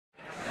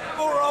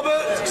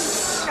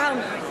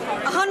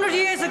100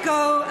 years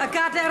ago, a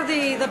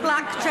Gaderdi, the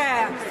Black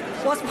Chair,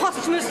 was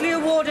posthumously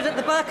awarded at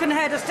the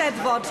Birkenhead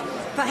Eisteddfod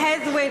for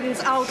Heddwyn's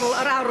Awdl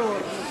yr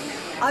Arwr.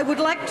 I would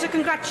like to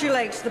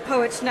congratulate the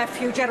poet's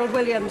nephew, Gerald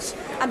Williams,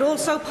 and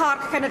also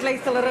Parc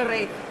Cenedlaethol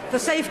Eryri for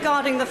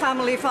safeguarding the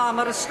family farm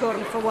at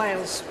Ysgwrn for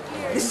Wales.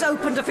 This is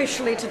opened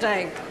officially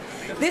today.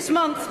 This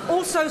month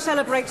also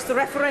celebrates the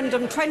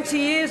referendum 20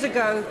 years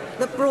ago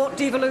that brought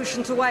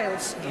devolution to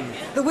Wales.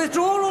 The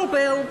withdrawal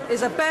bill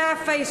is a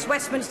barefaced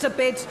Westminster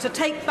bid to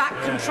take back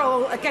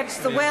control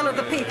against the will of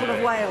the people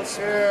of Wales.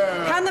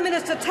 Can the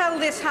Minister tell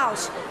this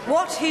House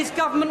what his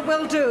government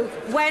will do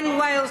when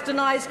Wales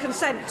denies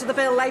consent to the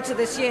bill later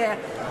this year?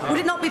 Would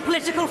it not be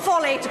political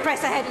folly to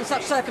press ahead in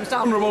such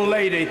circumstances? Honourable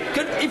Lady,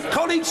 if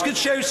colleagues could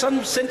show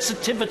some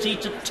sensitivity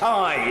to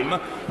time,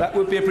 that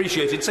would be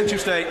appreciated. Secretary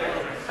of State.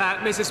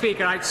 Mr.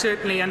 Speaker, I'd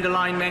certainly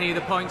underline many of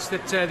the points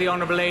that the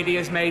Honourable Lady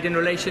has made in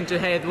relation to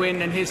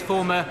Heddwyn and his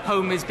former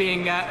home is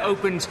being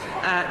opened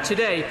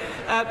today.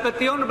 But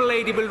the Honourable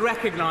Lady will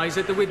recognise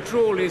that the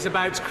withdrawal is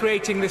about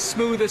creating the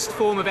smoothest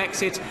form of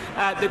exit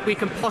that we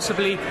can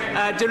possibly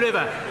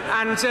deliver.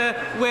 And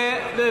where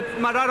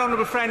my right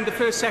honourable friend, the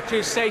First Secretary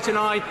of State, and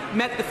I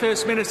met the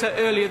First Minister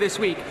earlier this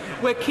week,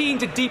 we're keen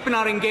to deepen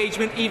our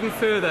engagement even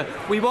further.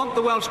 We want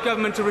the Welsh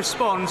Government to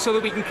respond so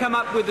that we can come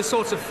up with the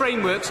sorts of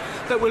frameworks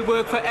that will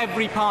work for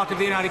every part of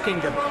the United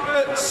Kingdom.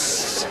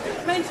 Past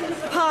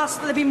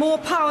there'll be more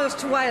powers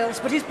to Wales,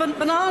 but his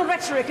banal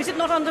rhetoric, is it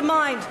not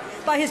undermined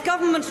by his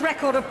government's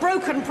record of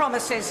broken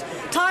promises?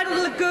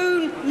 Tidal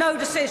Lagoon, no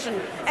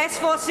decision.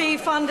 S4C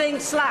funding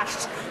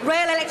slashed.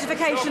 Rail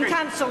electrification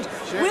cancelled.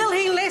 Will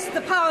he list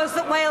the powers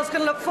that Wales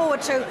can look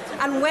forward to,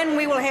 and when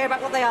we will hear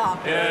about what they are?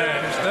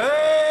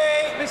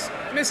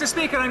 Mr.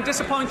 Speaker, I'm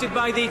disappointed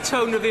by the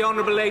tone of the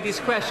Honourable Lady's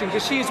question,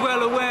 because she is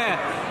well aware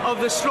of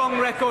the strong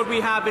record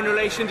we have in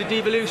relation to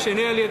devolution.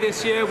 Earlier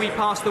this year, we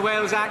passed the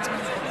Wales Act.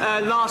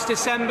 Last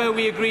December,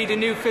 we agreed a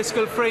new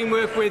fiscal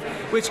framework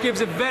which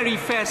gives a very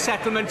fair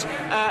settlement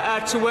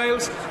to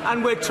Wales,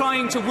 and we're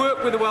trying to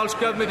work with the Welsh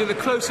Government in the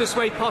closest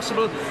way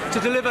possible to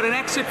deliver an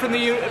exit from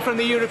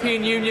the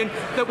European Union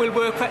that will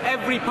work for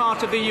every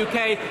part of the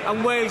UK,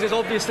 and Wales is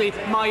obviously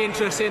my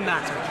interest in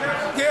that.